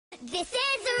This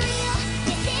is real,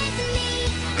 this is me.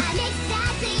 I'm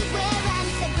exactly where I'm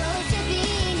supposed to be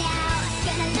now.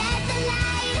 Gonna let the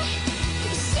light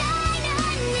shine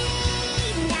on me.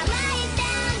 Now I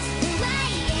found who I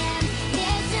am.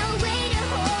 There's no way to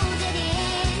hold it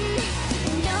in.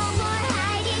 No more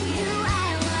hiding who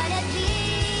I wanna be.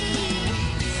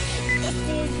 This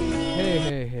is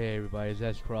me. Hey everybody,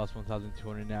 it's Cross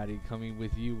 1290 coming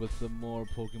with you with some more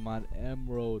Pokemon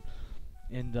Emerald.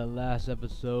 In the last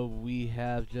episode, we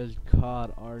have just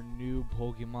caught our new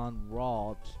Pokemon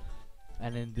Rot,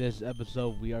 and in this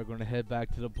episode, we are going to head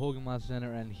back to the Pokemon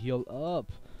Center and heal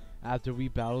up after we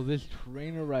battle this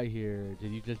trainer right here.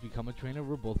 Did you just become a trainer?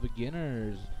 We're both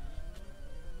beginners.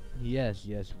 Yes,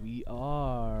 we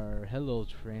are. Hello,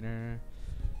 trainer.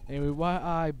 Anyway, while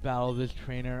I battle this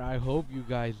trainer, I hope you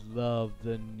guys love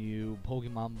the new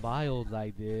Pokemon bios I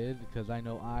did, because I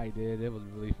know I did. It was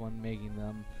really fun making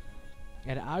them.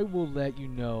 And I will let you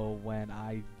know when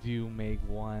I do make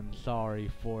one. Sorry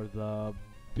for the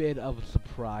bit of a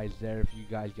surprise there if you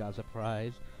guys got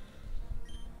surprised.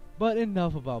 But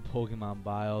enough about Pokemon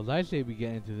bios. I say we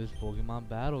get into this Pokemon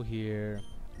battle here.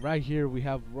 Right here we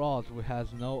have Rot, which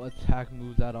has no attack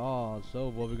moves at all. So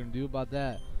what we're going to do about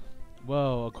that?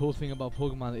 Well, a cool thing about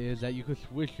Pokemon is that you can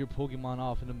switch your Pokemon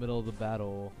off in the middle of the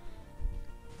battle.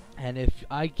 And if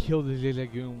I kill the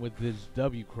Zigzagoon with this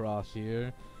W cross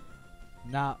here,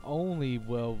 not only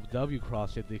will W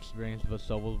cross get the experience, but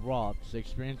so will Rot. The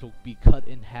experience will be cut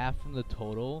in half from the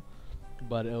total,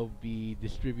 but it'll be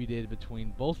distributed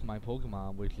between both my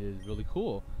Pokemon, which is really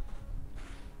cool.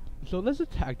 So let's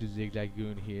attack the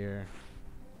Zigzagoon here.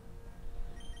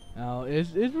 Now,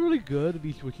 it's really good to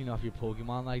be switching off your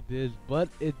Pokemon like this, but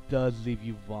it does leave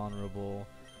you vulnerable.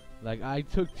 Like, I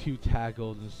took 2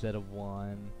 tackles instead of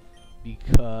 1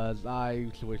 because I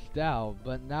switched out,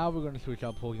 but now we're going to switch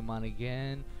out Pokemon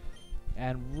again.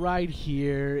 And right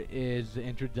here is the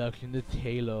introduction to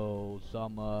Talos. So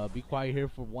I'm be quiet here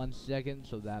for 1 second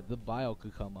so that the bio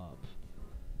could come up.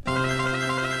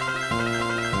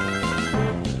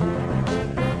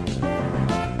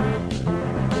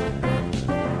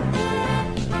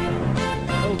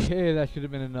 Okay, that should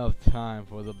have been enough time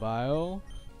for the bio.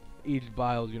 Each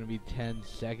bio is going to be 10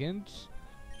 seconds.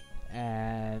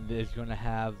 And it's going to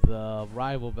have the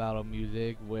rival battle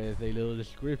music with a little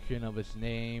description of its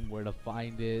name, where to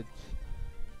find it.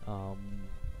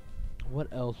 What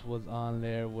else was on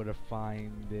there, where to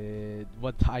find it,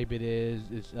 what type it is,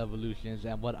 its evolutions,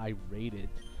 and what I rate it.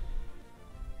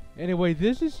 Anyway,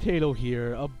 this is Tato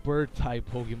here, a bird type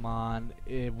Pokemon,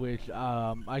 which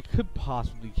I could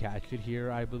possibly catch it here,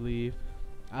 I believe.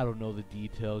 I don't know the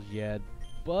details yet,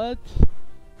 but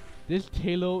this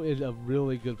Tato is a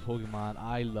really good Pokemon.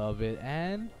 I love it,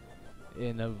 and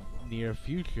in the near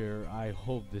future, I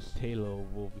hope this Tato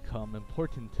will become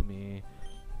important to me.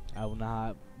 I will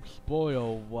not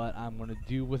spoil what I'm going to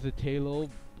do with the Tato,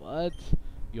 but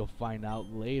you'll find out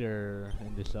later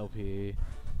in this LP.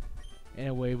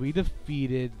 Anyway, we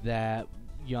defeated that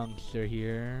youngster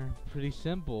here. Pretty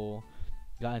simple.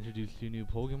 Got introduced to new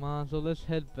Pokemon, so let's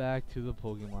head back to the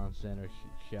Pokemon Center,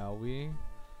 shall we?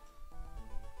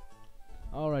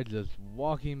 Alright, just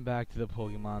walking back to the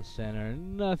Pokemon Center.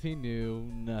 Nothing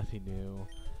new.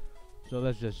 So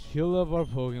let's just heal up our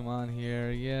Pokemon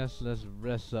here. Yes, let's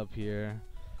rest up here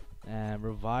and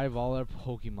revive all our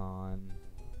Pokemon.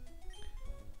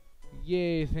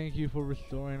 Yay, thank you for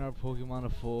restoring our Pokemon to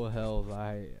full health.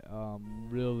 I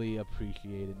really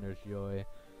appreciate it, Nurse Joy.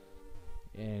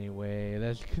 Anyway,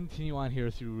 let's continue on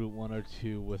here through Route 1 or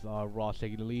 2 with our Ross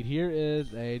taking the lead. Here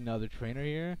is another trainer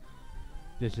here.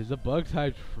 This is a bug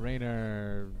type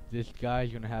trainer. This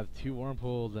guy's gonna have 2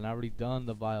 Wurmpools, and I already done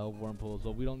the bio Wurmpool,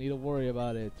 so we don't need to worry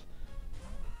about it.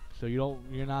 So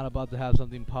you're not about to have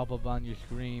something pop up on your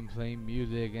screen playing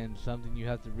music and something you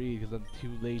have to read because I'm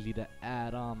too lazy to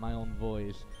add on my own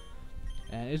voice.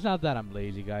 And it's not that I'm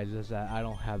lazy, guys, it's just that I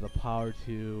don't have the power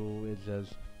to. It's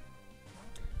just,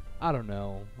 I don't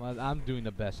know. I'm doing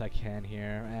the best I can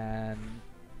here, and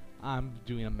I'm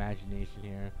doing imagination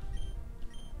here.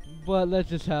 But let's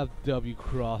just have W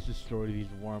cross destroy these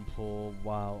Wurmpool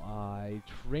while I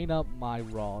train up my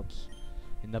rods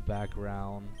in the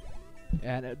background.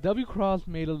 And W cross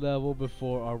made a level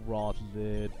before our rods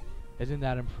did. Isn't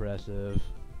that impressive?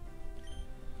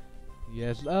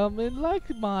 Yes, and like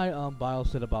my bio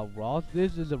said about rods,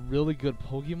 this is a really good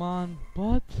Pokemon,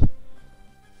 but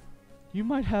you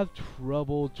might have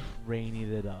trouble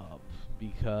training it up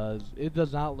because it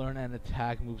does not learn an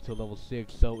attack move till level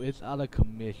 6, so it's out of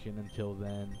commission until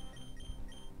then.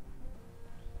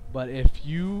 But if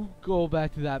you go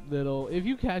back to that little, if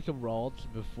you catch a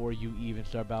Ralts before you even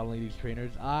start battling these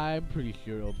trainers, I'm pretty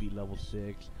sure it'll be level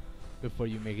 6 before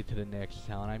you make it to the next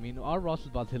town. I mean, our Ralts is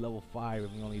about to hit level 5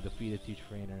 and we only defeated 2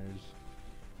 trainers.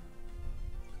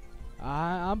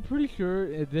 I'm pretty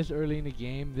sure this early in the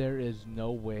game there is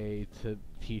no way to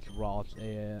teach Ralts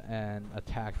an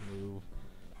attack move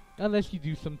unless you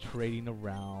do some trading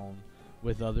around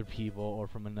with other people or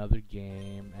from another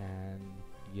game, and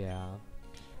yeah.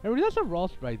 And that's a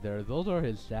Ralts right there. Those are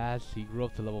his stats. He grew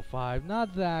up to level 5.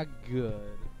 Not that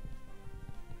good.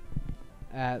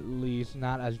 At least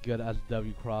not as good as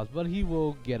W Cross, but he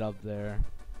will get up there.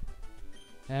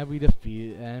 And we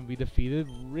defeated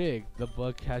Rick, the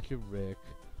bug catcher Rick.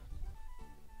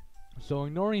 So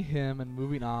ignoring him and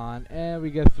moving on, and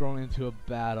we get thrown into a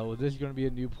battle. Is this gonna be a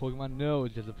new Pokemon? No,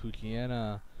 it's just a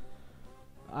Poochyena.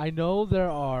 I know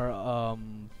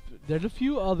there's a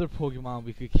few other Pokemon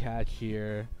we could catch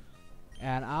here,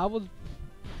 and I was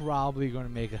probably gonna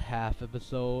make a half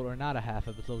episode, or not a half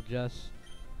episode, just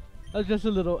a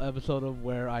little episode of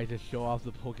where I just show off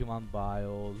the Pokemon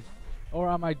bios. Or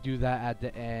I might do that at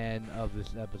the end of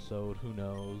this episode, who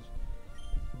knows.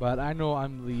 But I know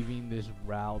I'm leaving this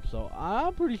route, so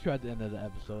I'm pretty sure at the end of the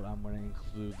episode I'm going to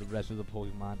include the rest of the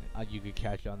Pokemon you could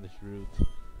catch on this route.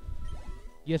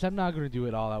 Yes, I'm not going to do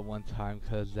it all at one time,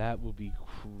 because that would be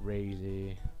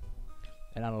crazy.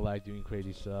 And I don't like doing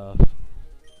crazy stuff.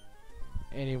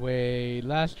 Anyway,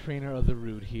 last trainer of the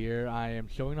route here. I am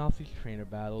showing off these trainer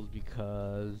battles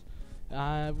because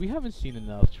we haven't seen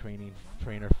enough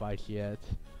trainer fights yet.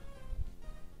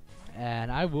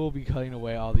 And I will be cutting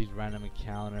away all these random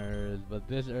encounters, but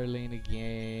this early in the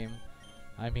game,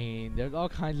 I mean, there's all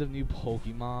kinds of new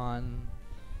Pokemon.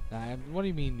 What do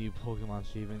you mean new Pokemon,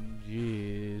 Steven?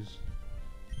 Jeez.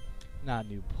 Not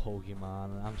new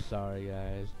Pokemon, I'm sorry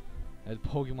guys. As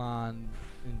Pokemon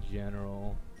in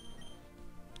general.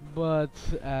 But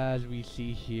as we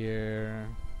see here,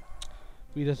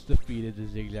 we just defeated the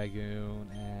Zigzagoon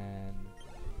and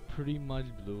pretty much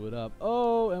blew it up.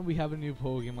 Oh, and we have a new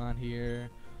Pokemon here.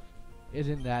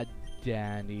 Isn't that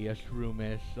dandy? A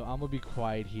Shroomish. So I'm gonna be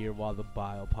quiet here while the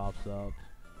bio pops up.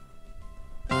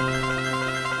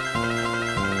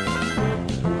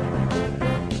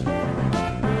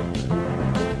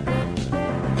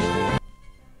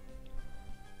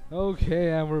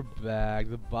 Okay, and we're back.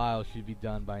 The bio should be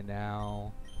done by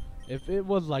now. If it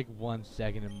was like 1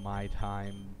 second in my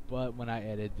time, but when I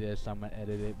edit this, I'm gonna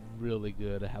edit it really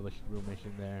good. I have a Shroomish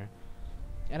in there,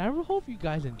 and I hope you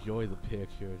guys enjoy the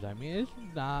pictures. I mean,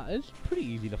 it's pretty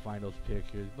easy to find those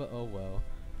pictures, but oh well.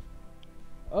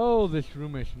 Oh, the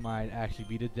Shroomish might actually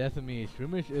be the death of me.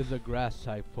 Shroomish is a grass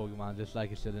type Pokemon, just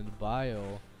like it said in the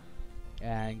bio,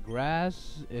 and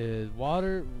grass is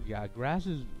water. Yeah,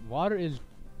 water is.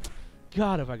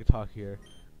 God, if I could talk here.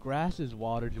 Grass is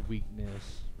water's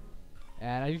weakness.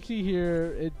 And as you can see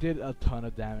here, it did a ton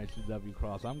of damage to W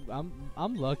Cross.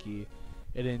 I'm lucky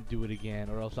it didn't do it again,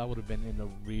 or else I would have been in a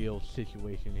real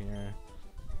situation here.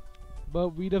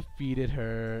 But we defeated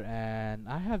her, and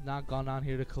I have not gone down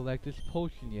here to collect this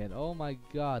potion yet. Oh my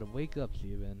god, wake up,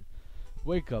 Steven.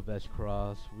 Wake up,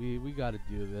 S-Cross. We gotta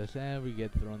do this, and we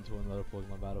get thrown to another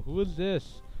Pokemon battle. Who is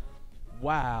this?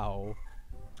 Wow.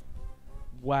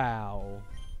 Wow.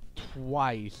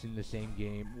 Twice in the same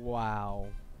game. Wow.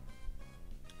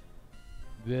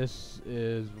 This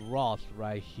is Ross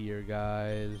right here,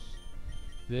 guys.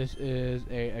 This is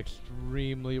a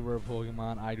extremely rare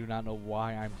Pokemon. I do not know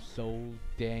why I'm so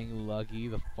dang lucky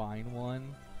to find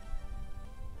one,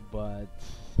 but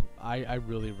I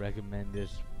really recommend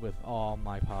this with all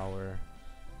my power.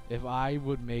 If I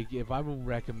would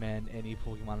recommend any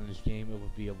Pokemon in this game, it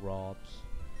would be a Ralts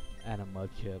and a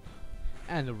Mudkip.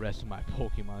 And the rest of my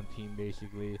Pokemon team,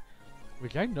 basically,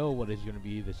 which I know what it's gonna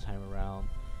be this time around,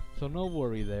 so no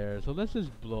worry there. So let's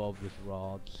just blow up this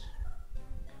Ralts.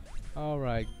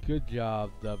 Alright, good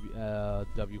job,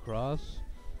 W Cross.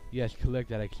 Yes, collect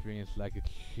that experience like a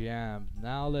champ.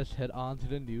 Now let's head on to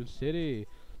the new city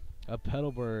of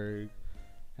Petalburg.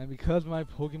 And because my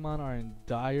Pokemon are in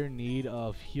dire need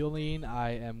of healing,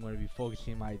 I am going to be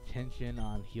focusing my attention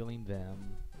on healing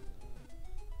them.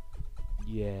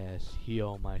 Yes,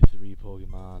 heal my 3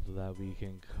 Pokemon so that we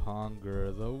can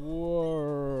conquer the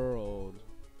world.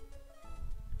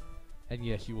 And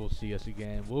yes, you will see us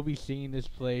again. We'll be seeing this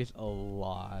place a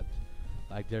lot.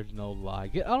 Like, there's no lie.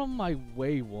 Get out of my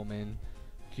way, woman.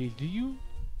 Geez, do you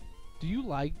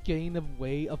like getting in the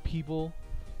way of people?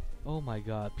 Oh my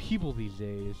god, people these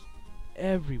days.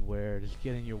 Everywhere, just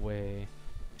get in your way.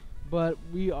 But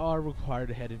we are required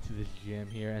to head into this gym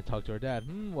here and talk to our dad.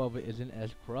 Well, it isn't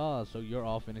S-Cross, so you're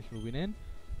all finished moving in?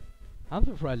 I'm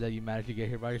surprised that you managed to get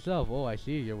here by yourself. Oh, I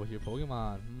see. You're with your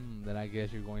Pokemon. Then I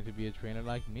guess you're going to be a trainer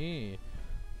like me.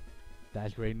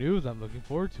 That's great news. I'm looking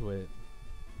forward to it.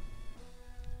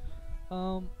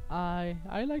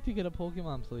 I'd like to get a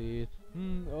Pokemon, please.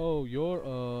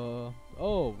 Oh,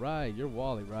 oh, right. You're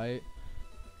Wally, right?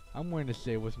 I'm going to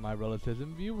stay with my relatives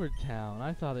in Beaver Town.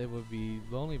 I thought it would be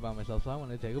lonely by myself, so I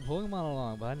wanted to take a Pokemon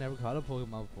along, but I never caught a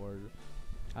Pokemon before.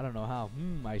 I don't know how.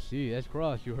 I see. That's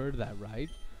Cross. You heard that, right?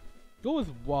 Go with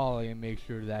Wally and make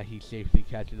sure that he safely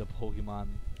catches a Pokemon.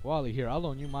 Wally, here, I'll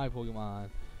loan you my Pokemon.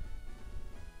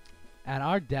 And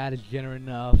our dad is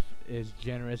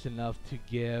generous enough to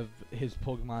give his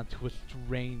Pokemon to a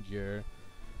stranger.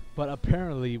 But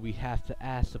apparently we have to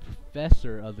ask the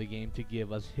professor of the game to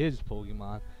give us his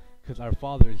Pokemon, because our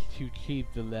father is too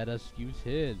cheap to let us use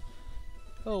his.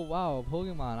 Oh wow, a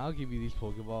Pokemon. I'll give you these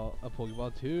a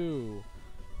Pokeball too.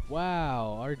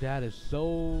 Wow, our dad is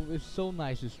so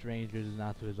nice to strangers and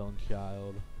not to his own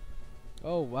child.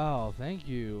 Oh wow, thank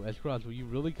you. Escross, will you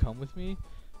really come with me?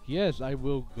 Yes, I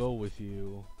will go with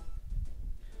you.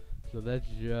 So let's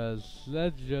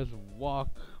just walk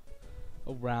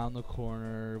around the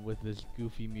corner with this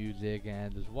goofy music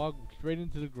and just walk straight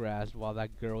into the grass while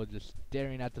that girl is just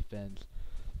staring at the fence.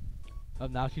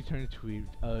 Now she's turned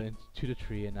into the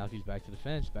tree, and now she's back to the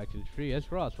fence, back to the tree.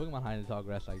 Escross, Pokemon hide in the tall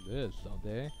grass like this, don't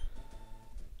they?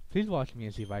 Please watch me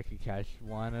and see if I can catch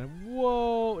one. And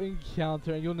whoa,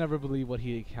 encounter! And you'll never believe what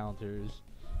he encounters.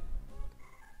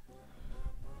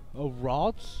 A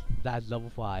Ralts? That's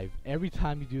level 5. Every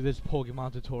time you do this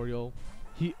Pokemon tutorial,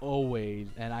 he always,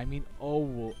 and I mean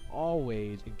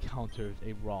always encounters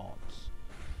a Ralts.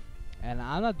 And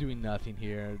I'm not doing nothing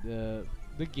here.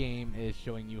 The game is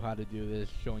showing you how to do this,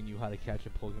 showing you how to catch a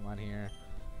Pokemon here.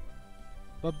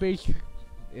 But basically,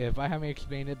 if I haven't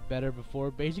explained it better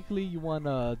before, basically you want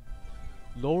to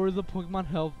lower the Pokemon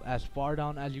health as far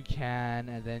down as you can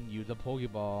and then use a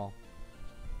Pokeball.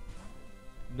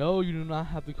 No, you do not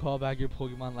have to call back your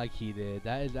Pokemon like he did.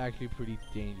 That is actually pretty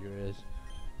dangerous.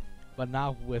 But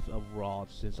not with a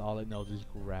Ralts, since all it knows is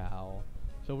growl.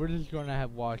 So we're just going to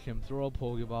watch him throw a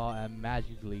Pokeball and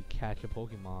magically catch a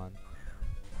Pokemon.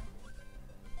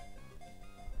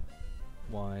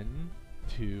 1,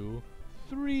 2,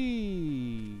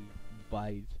 3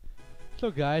 bites. So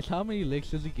guys, how many licks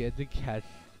does it get to catch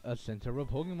a Centaur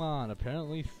Pokemon?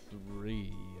 Apparently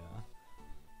 3.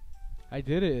 I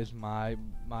did it. It's my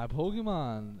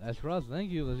Pokemon. Escross,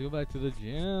 thank you. Let's go back to the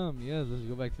gym. Yes, let's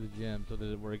go back to the gym. So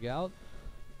did it work out?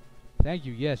 Thank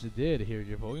you. Yes, it did. Here's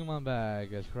your Pokemon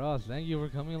bag. Escross, thank you for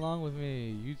coming along with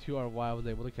me. You two are why I was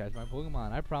able to catch my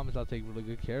Pokemon. I promise I'll take really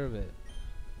good care of it.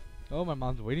 Oh, my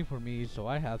mom's waiting for me, so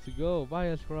I have to go. Bye,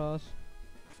 Escross.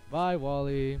 Bye,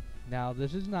 Wally. Now,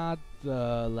 this is not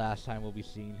the last time we'll be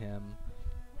seeing him.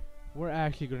 We're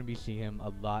actually going to be seeing him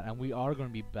a lot, and we are going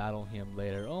to be battling him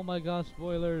later. Oh my god,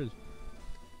 spoilers!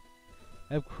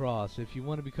 Cross, if you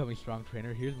want to become a strong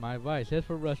trainer, here's my advice. Head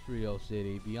for Rustrio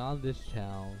City, beyond this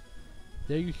town.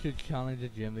 There you should challenge the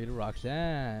gym leader,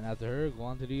 Roxanne. After her, go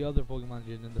on to the other Pokemon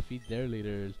gyms and defeat their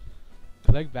leaders.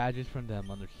 Collect badges from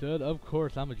them, understood? Of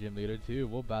course, I'm a gym leader too.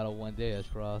 We'll battle one day,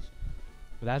 Cross.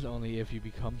 But that's only if you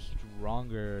become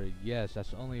stronger. Yes,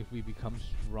 that's only if we become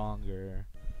stronger.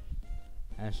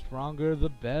 And stronger the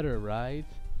better, right?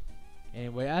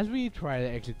 Anyway, as we try to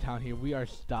exit town here, we are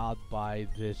stopped by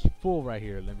this fool right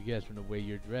here. Let me guess, from the way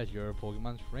you're dressed, you're a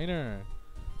Pokemon trainer.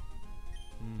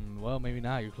 Well, maybe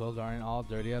not. Your clothes aren't all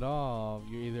dirty at all.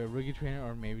 You're either a rookie trainer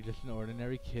or maybe just an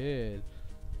ordinary kid.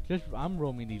 I'm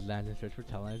roaming these lands in search for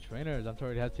talented trainers. I'm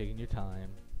sorry to have taken your time.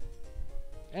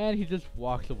 And he just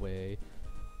walks away.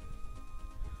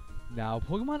 Now,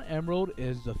 Pokemon Emerald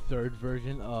is the third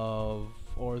version of,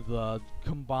 or the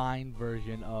combined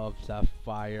version of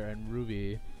Sapphire and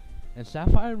Ruby. And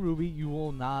Sapphire and Ruby, you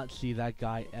will not see that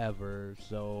guy ever.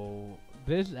 So,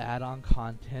 this add-on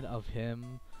content of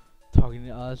him talking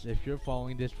to us, if you're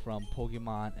following this from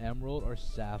Pokemon Emerald or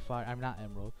Sapphire,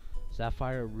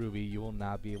 Sapphire or Ruby, you will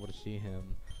not be able to see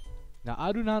him. Now,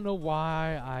 I do not know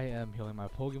why I am healing my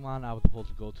Pokemon. I was supposed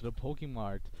to go to the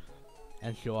Pokemart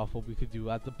and show off what we could do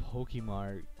at the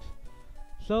Pokemart.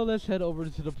 So let's head over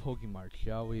to the Pokemart,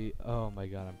 shall we? Oh my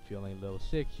god, I'm feeling a little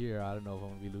sick here. I don't know if I'm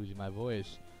going to be losing my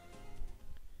voice.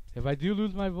 If I do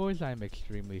lose my voice, I'm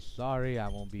extremely sorry. I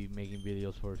won't be making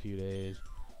videos for a few days.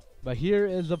 But here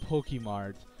is the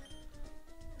Pokemart.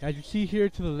 As you see here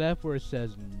to the left where it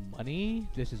says money,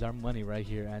 this is our money right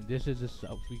here. And this is the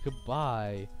stuff we could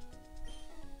buy.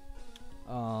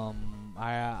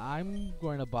 I'm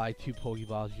going to buy 2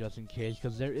 Pokeballs just in case,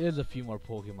 because there is a few more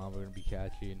Pokemon we're going to be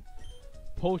catching.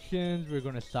 Potions, we're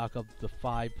going to stock up to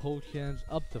 5 potions,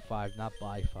 up to 5, not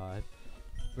buy 5.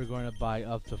 We're going to buy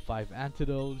up to 5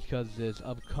 antidotes because this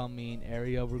upcoming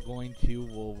area we're going to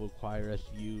will require us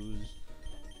to use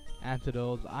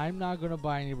antidotes. I'm not going to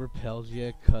buy any repels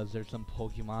yet because there's some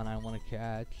Pokemon I want to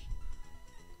catch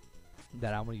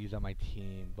that I'm going to use on my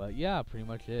team. But yeah, pretty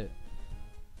much it.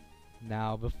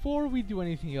 Now, before we do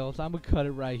anything else, I'm going to cut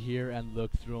it right here and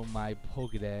look through my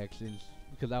Pokedex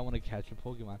because I want to catch a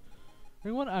Pokemon.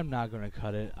 You know what? I'm not going to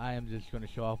cut it. I am just going to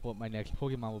show off what my next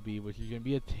Pokemon will be, which is going to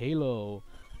be a Tailo.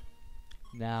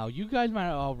 Now, you guys might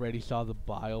have already saw the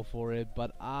bio for it,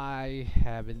 but I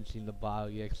haven't seen the bio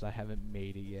yet because I haven't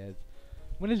made it yet.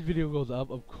 When this video goes up,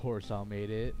 of course I'll make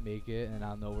it, and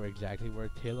I'll know exactly where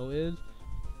Tailo is.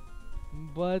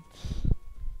 But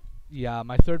yeah,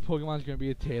 my third Pokemon is going to be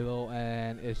a Tailo,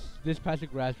 and this patch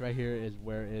of grass right here is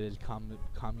where it is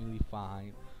commonly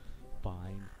found.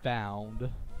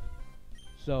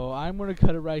 So I'm going to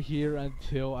cut it right here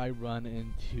until I run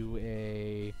into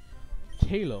a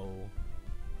Tailo.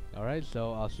 Alright,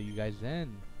 so I'll see you guys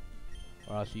then.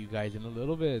 Or I'll see you guys in a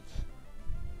little bit.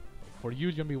 For you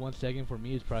it's going to be 1 second. For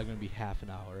me it's probably going to be half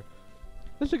an hour.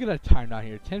 Let's look at that time down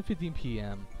here. 10:15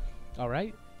 p.m.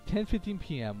 Alright, 10:15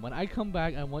 p.m. When I come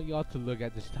back, I want y'all to look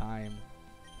at this time.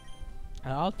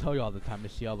 And I'll tell y'all the time to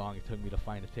see how long it took me to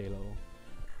find a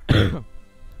Tailo.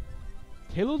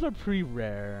 Talos are pretty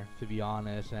rare, to be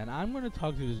honest, and I'm going to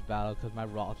talk through this battle because my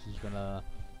Ross is going to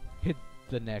hit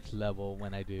the next level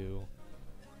when I do.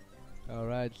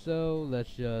 Alright, so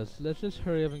let's just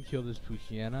hurry up and kill this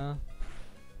Poochyena.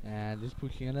 And this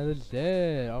Poochyena is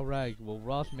dead. Alright, will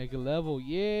Ross make a level?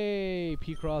 Yay!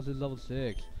 P-Cross is level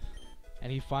 6.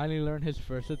 And he finally learned his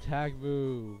first attack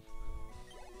move.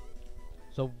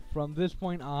 So from this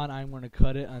point on, I'm going to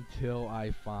cut it until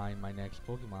I find my next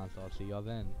Pokemon, so I'll see y'all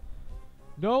then.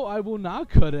 No, I will not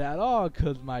cut it at all,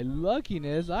 because my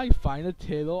luckiness, I find a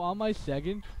Tailo on my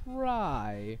second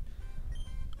try.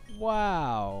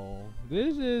 Wow.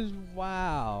 This is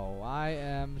wow. I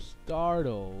am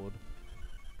startled.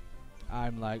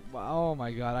 I'm like, oh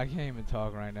my god, I can't even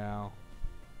talk right now.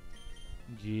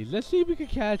 Jeez, let's see if we can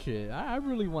catch it. I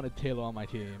really want a Tailo on my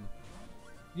team.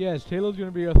 Yes, Tailo's going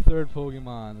to be our third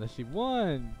Pokemon. Let's see.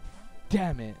 1.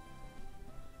 Damn it.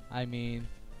 I mean,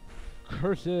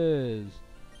 curses.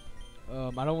 I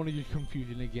don't want to use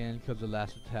Confusion again because the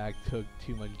last attack took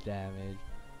too much damage.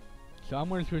 So I'm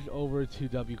going to switch over to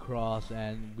W Cross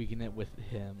and weaken it with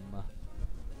him.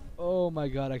 Oh my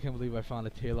god, I can't believe I found a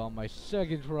Tailo on my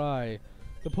second try.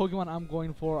 The Pokemon I'm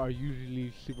going for are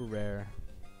usually super rare.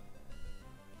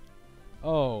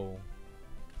 Oh.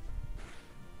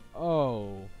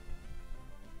 Oh.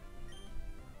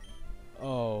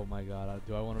 Oh my god,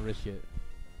 do I want to risk it?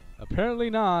 Apparently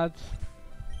not.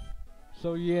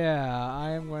 So yeah,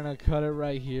 I am going to cut it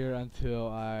right here until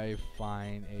I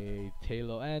find a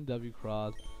Tailo and W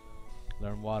Cross.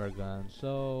 Learn Water Gun.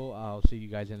 So I'll see you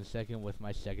guys in a second with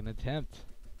my second attempt.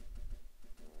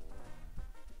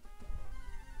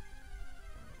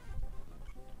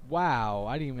 Wow,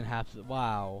 I didn't even have to.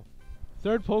 Wow.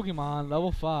 Third Pokemon,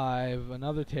 level 5,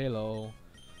 another Tailo.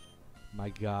 My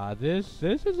god, this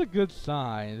is a good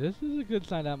sign. This is a good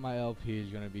sign that my LP is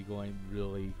going to be going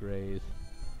really great.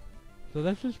 So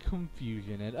let's just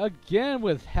Confusion it. Again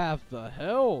with half the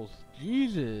health.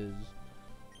 Jesus.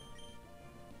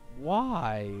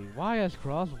 Why? Why,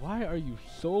 S-Cross? Why are you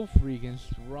so freaking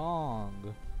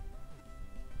strong?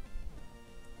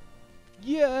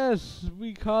 Yes!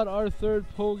 We caught our third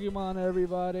Pokemon,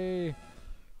 everybody!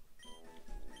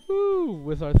 Woo!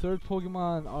 With our third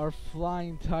Pokemon, our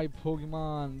flying type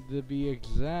Pokemon to be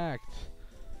exact.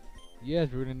 Yes,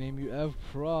 we're gonna name you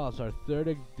F-Cross, our third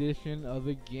edition of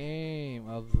the game,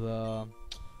 of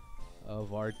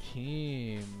our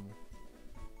team.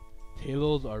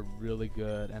 Tailos are really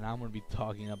good, and I'm gonna be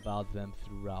talking about them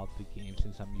throughout the game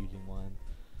since I'm using one.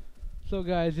 So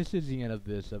guys, this is the end of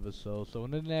this episode. So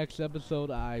in the next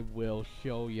episode, I will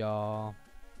show y'all.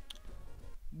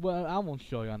 Well, I won't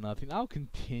show y'all nothing. I'll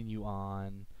continue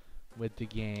on with the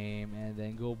game and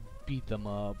then go beat them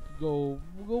up. We'll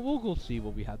go see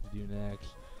what we have to do next.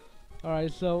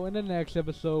 Alright, so in the next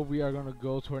episode, we are gonna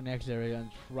go to our next area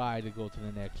and try to go to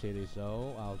the next city.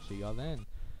 So I'll see y'all then.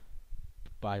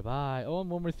 Bye bye. Oh, and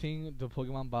one more thing, the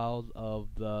Pokemon battles of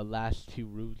the last 2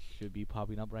 routes should be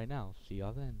popping up right now. See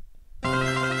y'all then.